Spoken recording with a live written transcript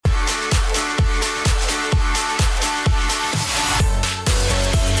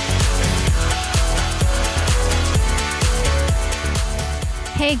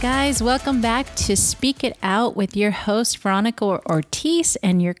Hey guys, welcome back to Speak It Out with your host, Veronica Ortiz,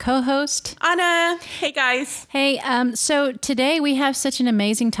 and your co-host, Anna. Hey guys. Hey, so today we have such an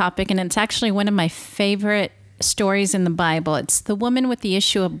amazing topic, and it's actually one of my favorite stories in the Bible. It's the woman with the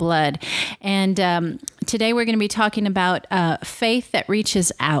issue of blood. And today we're going to be talking about faith that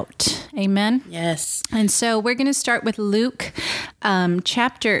reaches out. Amen? Yes. And so we're going to start with Luke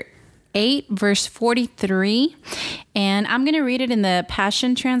chapter 8, verse 43. And I'm going to read it in the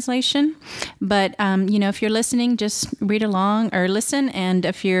Passion Translation. But, if you're listening, just read along or listen. And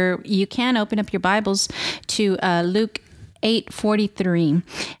if you can open up your Bibles to Luke 8:43.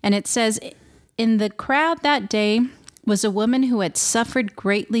 And it says, "In the crowd that day was a woman who had suffered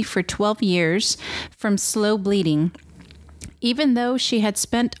greatly for 12 years from slow bleeding. Even though she had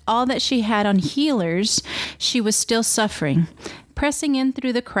spent all that she had on healers, she was still suffering. Pressing in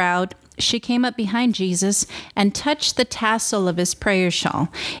through the crowd, she came up behind Jesus and touched the tassel of his prayer shawl.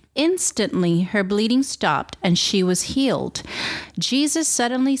 Instantly, her bleeding stopped and she was healed. Jesus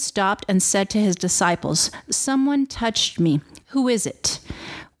suddenly stopped and said to his disciples, 'Someone touched me. Who is it?'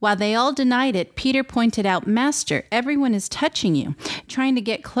 While they all denied it, Peter pointed out, 'Master, everyone is touching you, trying to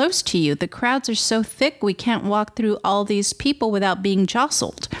get close to you. The crowds are so thick we can't walk through all these people without being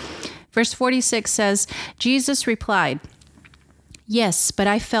jostled.' Verse 46 says, Jesus replied, 'Yes, but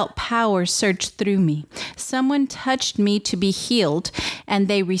I felt power surge through me. Someone touched me to be healed, and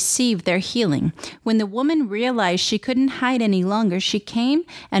they received their healing. When the woman realized she couldn't hide any longer, she came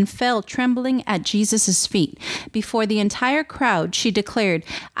and fell trembling at Jesus' feet. Before the entire crowd, she declared,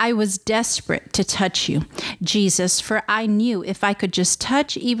 "I was desperate to touch you, Jesus, for I knew if I could just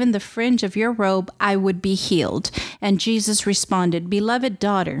touch even the fringe of your robe, I would be healed." And Jesus responded, "Beloved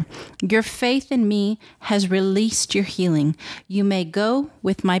daughter, your faith in me has released your healing. You may go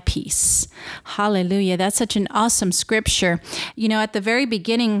with my peace." Hallelujah. That's such an awesome scripture. At the very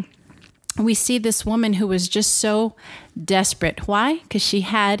beginning, we see this woman who was just so desperate. Why? Because she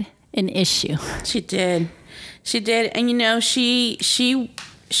had an issue. She did. And she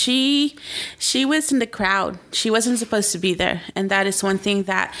was in the crowd. She wasn't supposed to be there. And that is one thing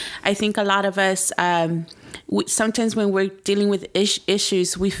that I think a lot of us, sometimes when we're dealing with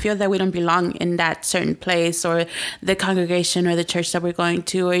issues, we feel that we don't belong in that certain place or the congregation or the church that we're going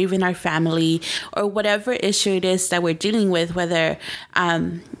to, or even our family, or whatever issue it is that we're dealing with, whether,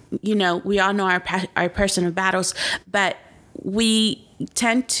 we all know our personal battles, but we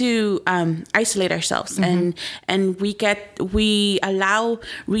tend to isolate ourselves, and we allow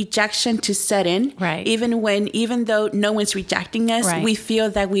rejection to set in. Right. Even though no one's rejecting us, right, we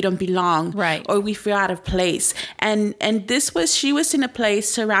feel that we don't belong. Right. Or we feel out of place. And she was in a place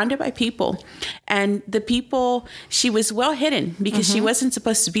surrounded by people, and the people, she was well hidden because she wasn't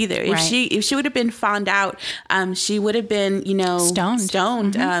supposed to be there. Right. If she would have been found out, she would have been stoned.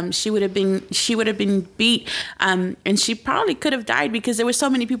 She would have been beat, and she probably could have died because there were so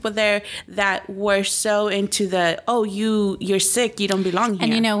many people there that were so into you're sick, you don't belong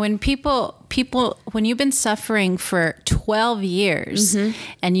here. And when people, when you've been suffering for 12 years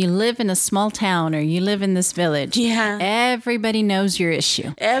and you live in a small town or you live in this village, everybody knows your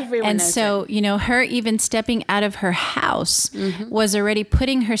issue. Everyone knows so, her even stepping out of her house was already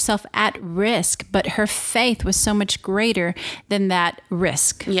putting herself at risk, but her faith was so much greater than that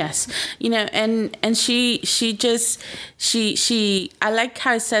risk. Yes. And she I like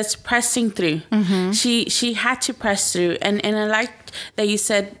how it says pressing through. She had to press through. And I like that you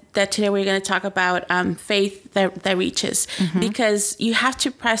said that today we're going to talk about faith that reaches, because you have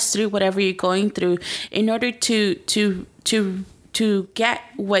to press through whatever you're going through in order to get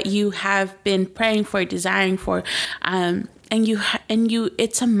what you have been praying for, desiring for. And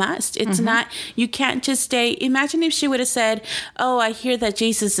it's a must. It's not, you can't just stay. Imagine if she would have said, "Oh, I hear that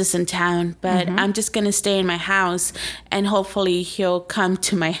Jesus is in town, but I'm just going to stay in my house and hopefully he'll come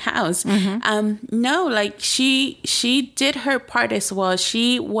to my house." No, like she did her part as well.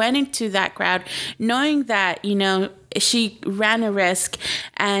 She went into that crowd knowing that, she ran a risk,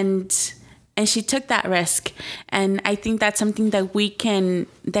 and she took that risk. And I think that's something that we can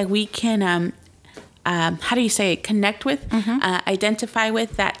how do you say it? Connect with, identify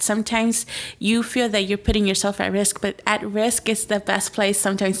with, that sometimes you feel that you're putting yourself at risk, but at risk is the best place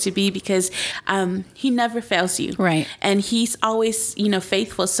sometimes to be, because he never fails you. Right. And he's always,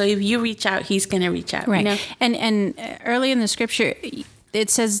 faithful. So if you reach out, he's going to reach out. Right. And early in the scripture, it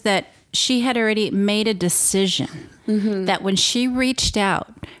says that she had already made a decision. That when she reached out,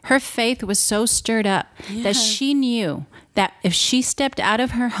 her faith was so stirred up that she knew that if she stepped out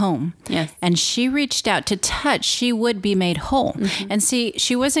of her home Yes. and she reached out to touch, she would be made whole. And see,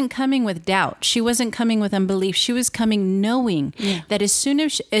 she wasn't coming with doubt. She wasn't coming with unbelief. She was coming knowing that as soon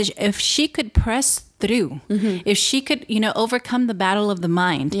as if she could press through, if she could, overcome the battle of the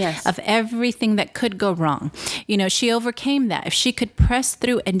mind, Yes. of everything that could go wrong, she overcame that. If she could press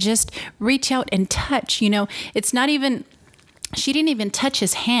through and just reach out and touch, it's not even, she didn't even touch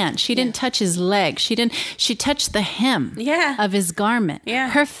his hand. She didn't touch his leg. She touched the hem of his garment. Yeah.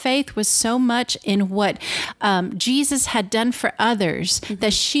 Her faith was so much in what Jesus had done for others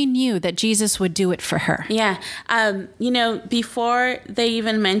that she knew that Jesus would do it for her. Yeah. Before they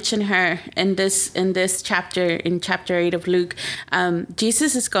even mention her in this chapter, in chapter 8 of Luke,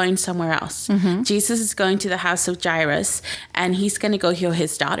 Jesus is going somewhere else. Jesus is going to the house of Jairus, and he's going to go heal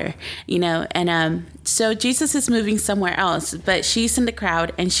his daughter, and so Jesus is moving somewhere else, but she's in the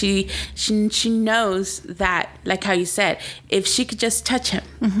crowd, and she knows that, like how you said, if she could just touch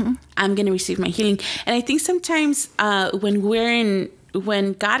him, I'm going to receive my healing. And I think sometimes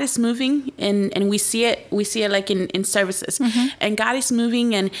when God is moving and we see it like in services, and God is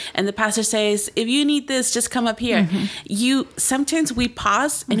moving and the pastor says, if you need this, just come up here. Sometimes we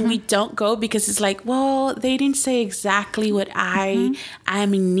pause and we don't go because it's like, well, they didn't say exactly what I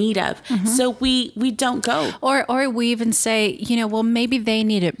am in need of. So we don't go. Or we even say, well, maybe they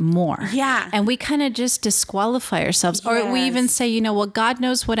need it more. Yeah. And we kind of just disqualify ourselves. Or we even say, well, God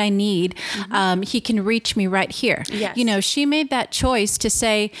knows what I need. He can reach me right here. Yes. She made that choice to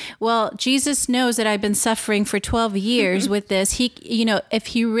say, well, Jesus knows that I've been suffering for 12 years with this. He, if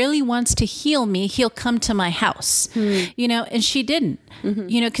he really wants to heal me, he'll come to my house, and she didn't,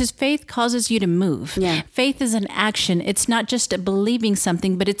 because faith causes you to move. Yeah. Faith is an action. It's not just a believing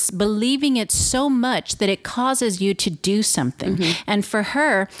something, but it's believing it so much that it causes you to do something. And for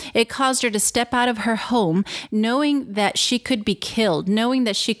her, it caused her to step out of her home, knowing that she could be killed, knowing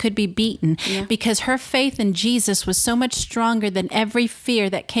that she could be beaten, because her faith in Jesus was so much stronger than every fear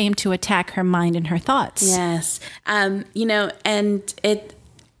that came to attack her mind and her thoughts. Yes. And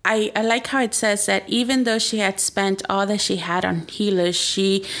I like how it says that even though she had spent all that she had on healers,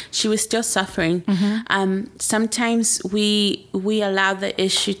 she was still suffering. Sometimes we allow the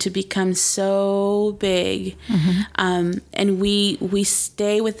issue to become so big, and we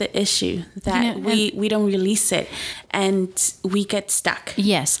stay with the issue that we don't release it, and we get stuck.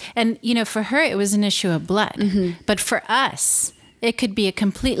 Yes. And, for her, it was an issue of blood. But for us, it could be a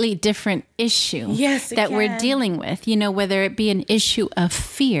completely different issue that we're dealing with, whether it be an issue of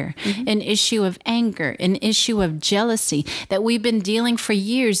fear, an issue of anger, an issue of jealousy that we've been dealing for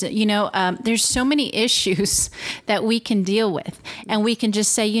years. There's so many issues that we can deal with, and we can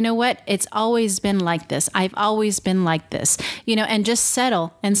just say, you know what, it's always been like this. I've always been like this, and just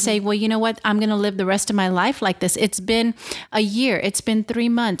settle and say, well, you know what, I'm going to live the rest of my life like this. It's been a year. It's been 3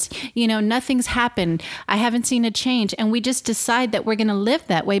 months. Nothing's happened. I haven't seen a change. And we just decide that we're going to live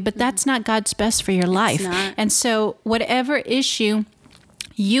that way, but that's not God's best for your life. And so whatever issue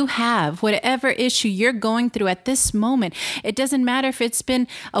you have, whatever issue you're going through at this moment, it doesn't matter if it's been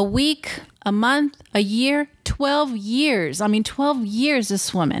a week, a month, a year, 12 years. 12 years,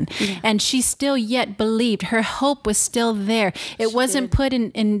 this woman. And she still yet believed. Her hope was still there. It wasn't put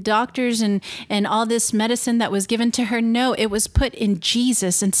in doctors and all this medicine that was given to her. No, it was put in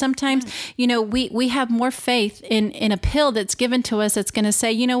Jesus. And sometimes, we have more faith in a pill that's given to us that's going to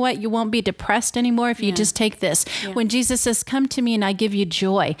say, you know what, you won't be depressed anymore if you just take this. When Jesus says, come to me and I give you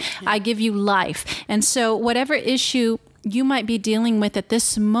joy. I give you life. And so whatever issue you might be dealing with at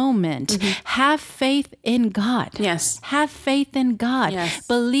this moment, have faith in God. Yes. Have faith in God. Yes.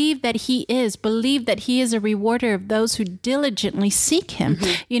 Believe that He is. Believe that He is a rewarder of those who diligently seek Him.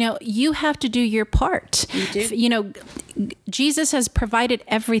 You have to do your part. You do. Jesus has provided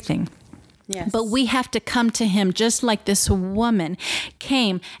everything. Yes. But we have to come to Him just like this woman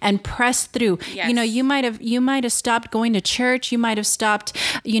came and pressed through. Yes. You might have stopped going to church. You might have stopped,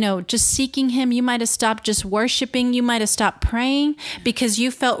 just seeking Him. You might have stopped just worshiping. You might have stopped praying because you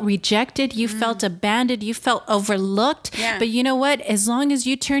felt rejected. You felt abandoned. You felt overlooked. Yeah. But you know what? As long as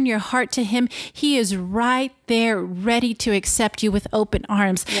you turn your heart to Him, He is right there ready to accept you with open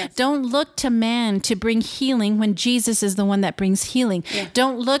arms. Yes. Don't look to man to bring healing when Jesus is the one that brings healing. Yeah.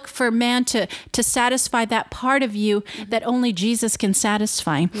 Don't look for man to satisfy that part of you that only Jesus can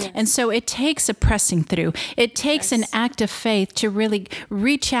satisfy. Yes. And so it takes a pressing through. It takes an act of faith to really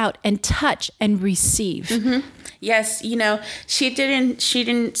reach out and touch and receive. Yes, she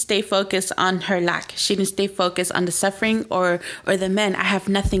didn't stay focused on her lack. She didn't stay focused on the suffering or the men. I have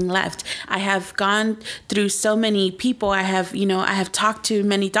nothing left. I have gone through so many people. I have talked to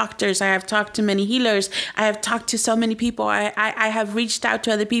many doctors. I have talked to many healers. I have talked to so many people. I have reached out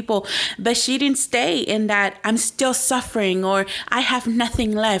to other people. But she didn't stay in that I'm still suffering or I have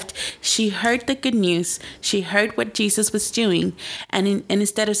nothing left. She heard the good news. She heard what Jesus was doing. And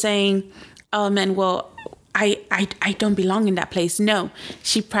instead of saying, oh man, well, I don't belong in that place. No,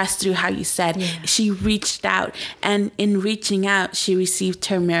 she pressed through, how you said. Yeah. She reached out, and in reaching out, she received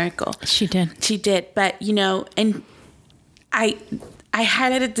her miracle. She did. But, and I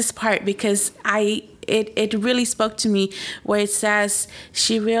highlighted this part because it really spoke to me, where it says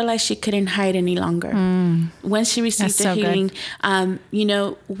she realized she couldn't hide any longer. When she received the healing,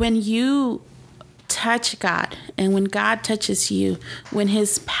 when you touch God, and when God touches you, when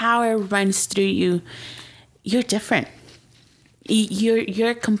his power runs through you, you're different. You're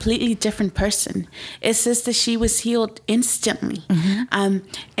a completely different person. It says that she was healed instantly. And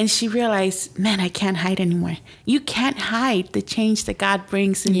she realized, man, I can't hide anymore. You can't hide the change that God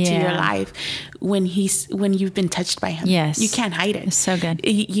brings into your life when you've been touched by him. Yes. You can't hide it. It's so good.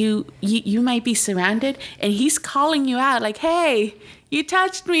 You might be surrounded and he's calling you out like, hey, you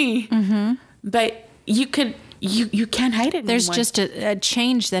touched me. But you can't hide it There's anymore. just a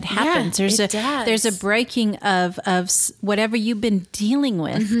change that happens. There's a breaking of whatever you've been dealing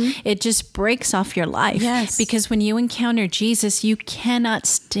with. It just breaks off your life. Yes. Because when you encounter Jesus, you cannot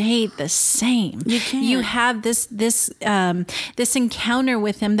stay the same. You can't. You have this encounter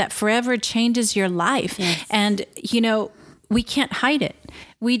with him that forever changes your life. Yes. And we can't hide it.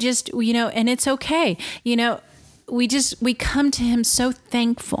 We just and it's okay. We come to him so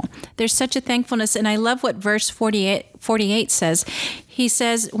thankful. There's such a thankfulness. And I love what verse 48 says. He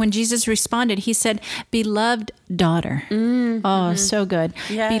says, when Jesus responded, he said, beloved daughter. So good.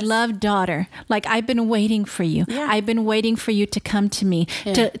 Yes. Beloved daughter. Like, I've been waiting for you. Yeah. I've been waiting for you to come to me,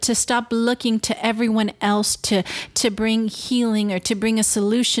 to stop looking to everyone else to bring healing or to bring a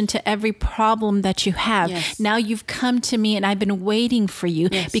solution to every problem that you have. Yes. Now you've come to me and I've been waiting for you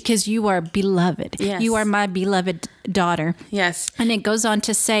because you are beloved. Yes. You are my beloved daughter. Yes. And it goes on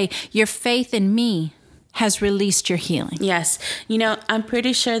to say, your faith in me has released your healing. Yes. I'm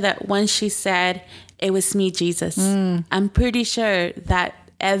pretty sure that once she said, it was me, Jesus, I'm pretty sure that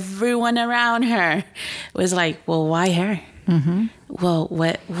everyone around her was like, well, why her? Well,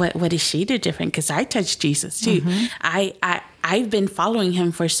 what did she do different? Because I touched Jesus too. I've been following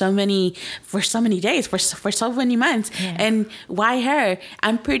him for so many days, for so many months. Yeah. And why her?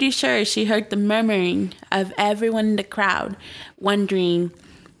 I'm pretty sure she heard the murmuring of everyone in the crowd, wondering,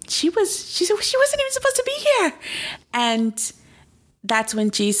 she wasn't even supposed to be here. And that's when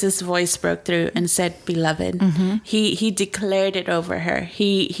Jesus' voice broke through and said, beloved. He declared it over her.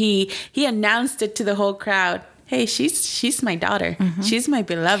 He announced it to the whole crowd. Hey, she's my daughter. She's my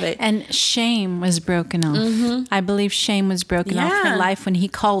beloved. And shame was broken off. I believe shame was broken off her life when he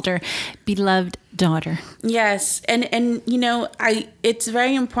called her beloved daughter. Yes. And it's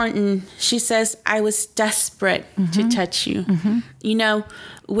very important. She says, I was desperate to touch you.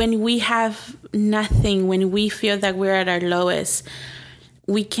 When we have nothing, when we feel that we're at our lowest,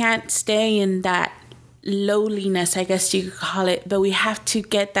 we can't stay in that lowliness, I guess you could call it, but we have to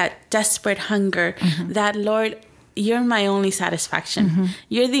get that desperate hunger that, Lord, you're my only satisfaction.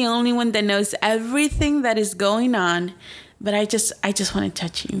 You're the only one that knows everything that is going on. But I just want to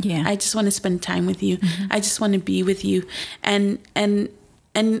touch you. Yeah. I just want to spend time with you. I just want to be with you. And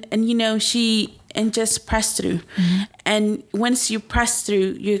she just press through. And once you press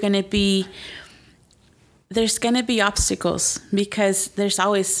through, there's going to be obstacles, because there's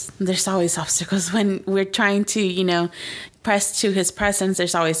always obstacles when we're trying to, press to his presence.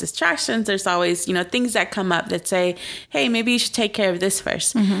 There's always distractions. There's always, things that come up that say, hey, maybe you should take care of this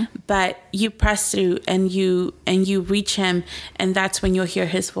first. But you press through and you reach him, and that's when you'll hear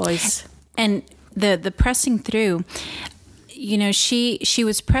his voice. And the pressing through, she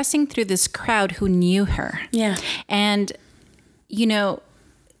was pressing through this crowd who knew her. Yeah. And,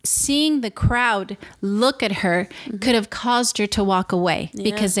 seeing the crowd look at her could have caused her to walk away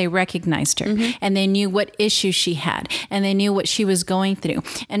because they recognized her and they knew what issues she had and they knew what she was going through.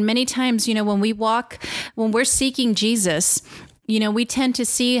 And many times, when we're seeking Jesus, we tend to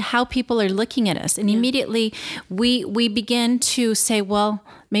see how people are looking at us, and immediately we begin to say, well,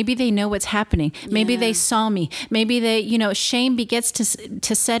 maybe they know what's happening. Maybe they saw me. Maybe they, shame begins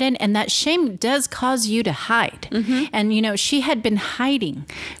to set in, and that shame does cause you to hide. And, she had been hiding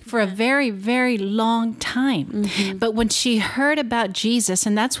for a very, very long time. But when she heard about Jesus,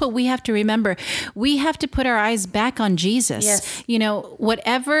 and that's what we have to remember, we have to put our eyes back on Jesus. Yes.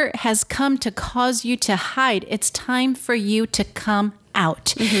 Whatever has come to cause you to hide, it's time for you to come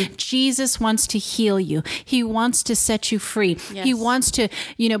out. Jesus wants to heal you. He wants to set you free. Yes. He wants to,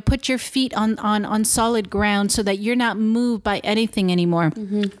 put your feet on solid ground so that you're not moved by anything anymore.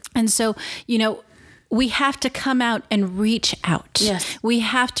 And so, we have to come out and reach out. Yes. We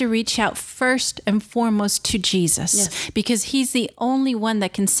have to reach out first and foremost to Jesus. Yes. Because he's the only one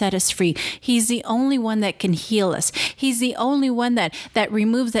that can set us free. He's the only one that can heal us. He's the only one that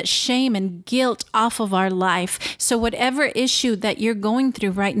removes that shame and guilt off of our life. So whatever issue that you're going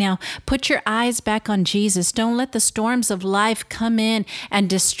through right now, put your eyes back on Jesus. Don't let the storms of life come in and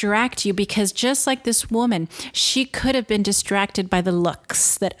distract you, because just like this woman, she could have been distracted by the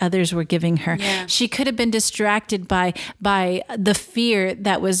looks that others were giving her. Yeah. She could have been distracted by the fear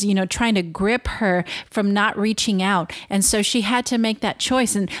that was, trying to grip her from not reaching out. And so she had to make that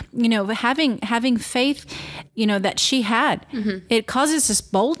choice. And, having faith, that she had, it causes this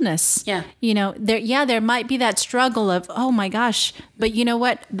boldness. Yeah. There might be that struggle of, oh my gosh, but you know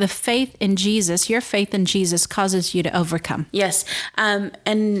what? The faith in Jesus, your faith in Jesus causes you to overcome. Yes. And,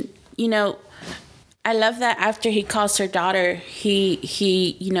 I love that after he calls her daughter, he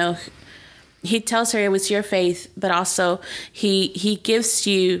tells her it was your faith, but also he gives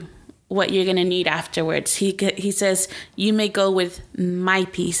you what you're going to need afterwards. He says, you may go with my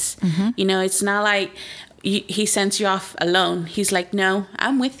peace. It's not like he sends you off alone. He's like, no,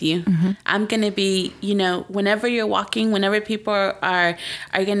 I'm with you. I'm going to be, whenever you're walking, whenever people are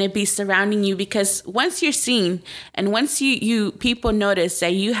going to be surrounding you, because once you're seen and once people notice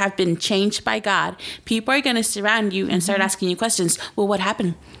that you have been changed by God, people are going to surround you and start asking you questions. Well, what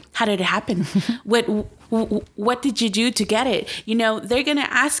happened? How did it happen? What did you do to get it? They're going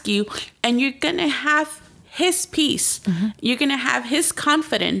to ask you, and you're going to have his peace. You're going to have his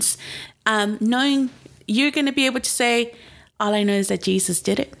confidence, knowing you're going to be able to say, all I know is that Jesus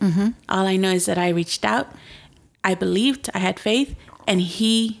did it. All I know is that I reached out. I believed, I had faith, and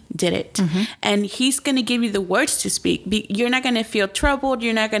he did it. And he's going to give you the words to speak. You're not going to feel troubled.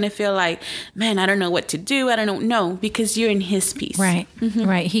 You're not going to feel like, man, I don't know what to do. I don't know, because you're in his peace. Right.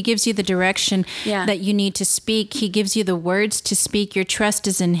 Right. He gives you the direction that you need to speak. He gives you the words to speak. Your trust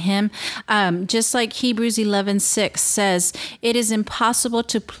is in him. Just like Hebrews 11:6 says, it is impossible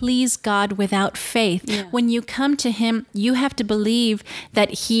to please God without faith. Yeah. When you come to him, you have to believe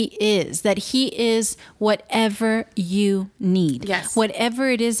that he is whatever you need. Yes. Whatever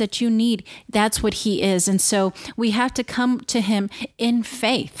it is that you need, that's what he is. And so we have to come to him in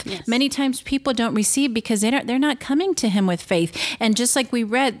faith. Yes. Many times people don't receive because they're not coming to him with faith. And just like we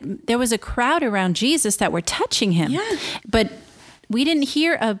read, there was a crowd around Jesus that were touching him. Yeah. But we didn't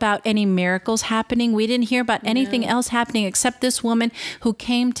hear about any miracles happening. We didn't hear about anything else happening except this woman who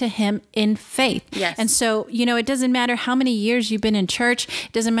came to him in faith. Yes. And so, it doesn't matter how many years you've been in church.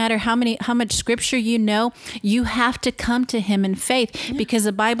 It doesn't matter how much scripture you know. You have to come to him in faith because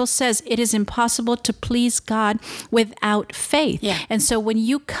the Bible says it is impossible to please God without faith. Yeah. And so when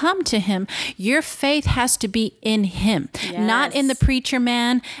you come to him, your faith has to be in him, not in the preacher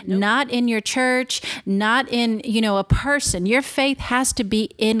man, not in your church, not in, a person. Your faith has to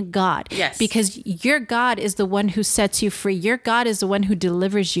be in God. Yes. Because your God is the one who sets you free. Your God is the one who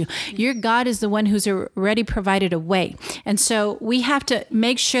delivers you. Your God is the one who's already provided a way. And so we have to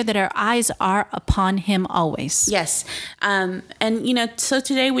make sure that our eyes are upon him always. Yes. And, so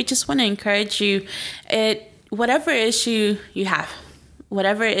today we just want to encourage you, whatever issue you have,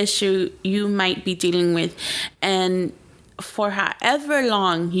 whatever issue you might be dealing with, and for however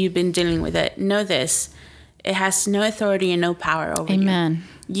long you've been dealing with it, know this: it has no authority and no power over you. Amen.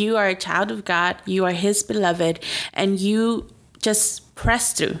 You are a child of God. You are his beloved, and you just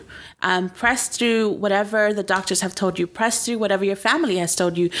press through. Press through whatever the doctors have told you. Press through whatever your family has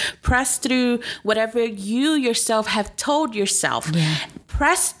told you. Press through whatever you yourself have told yourself. Yeah.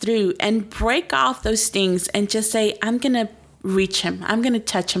 Press through and break off those things and just say, I'm going to reach him. I'm going to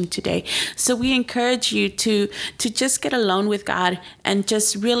touch him today. So we encourage you to just get alone with God and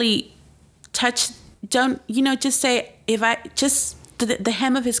just really touch. Don't, just say, if I just the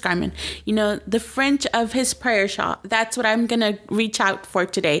hem of his garment, the fringe of his prayer shawl. That's what I'm going to reach out for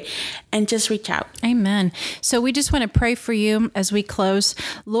today, and just reach out. Amen. So we just want to pray for you as we close.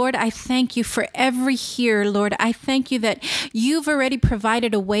 Lord, I thank you for every hearer. Lord, I thank you that you've already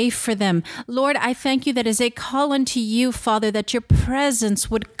provided a way for them. Lord, I thank you that as they call unto you, Father, that your presence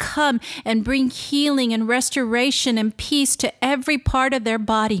would come and bring healing and restoration and peace to every part of their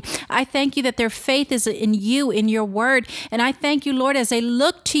body. I thank you that their faith is in you, in your word. And I thank you, Lord, as they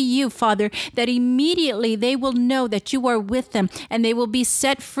look to you, Father, that immediately they will know that you are with them, and they will be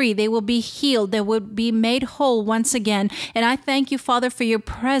set free. They will be healed. They will be made whole once again. And I thank you, Father, for your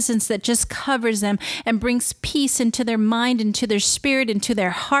presence that just covers them and brings peace into their mind, into their spirit, into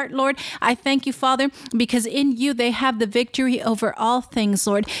their heart, Lord. I thank you, Father, because in you they have the victory over all things,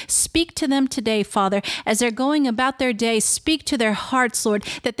 Lord. Speak to them today, Father, as they're going about their day. Speak to their hearts, Lord,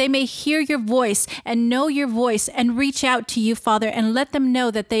 that they may hear your voice and know your voice and reach out to you, Father, and let them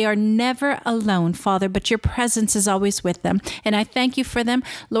know that they are never alone, Father, but your presence is always with them. And I thank you for them.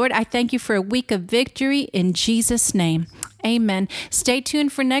 Lord, I thank you for a week of victory in Jesus' name. Amen. Stay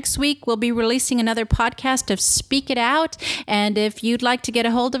tuned for next week. We'll be releasing another podcast of Speak It Out. And if you'd like to get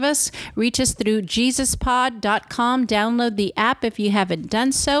a hold of us, reach us through jesuspod.com. Download the app if you haven't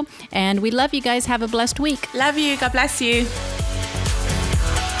done so. And we love you guys. Have a blessed week. Love you. God bless you.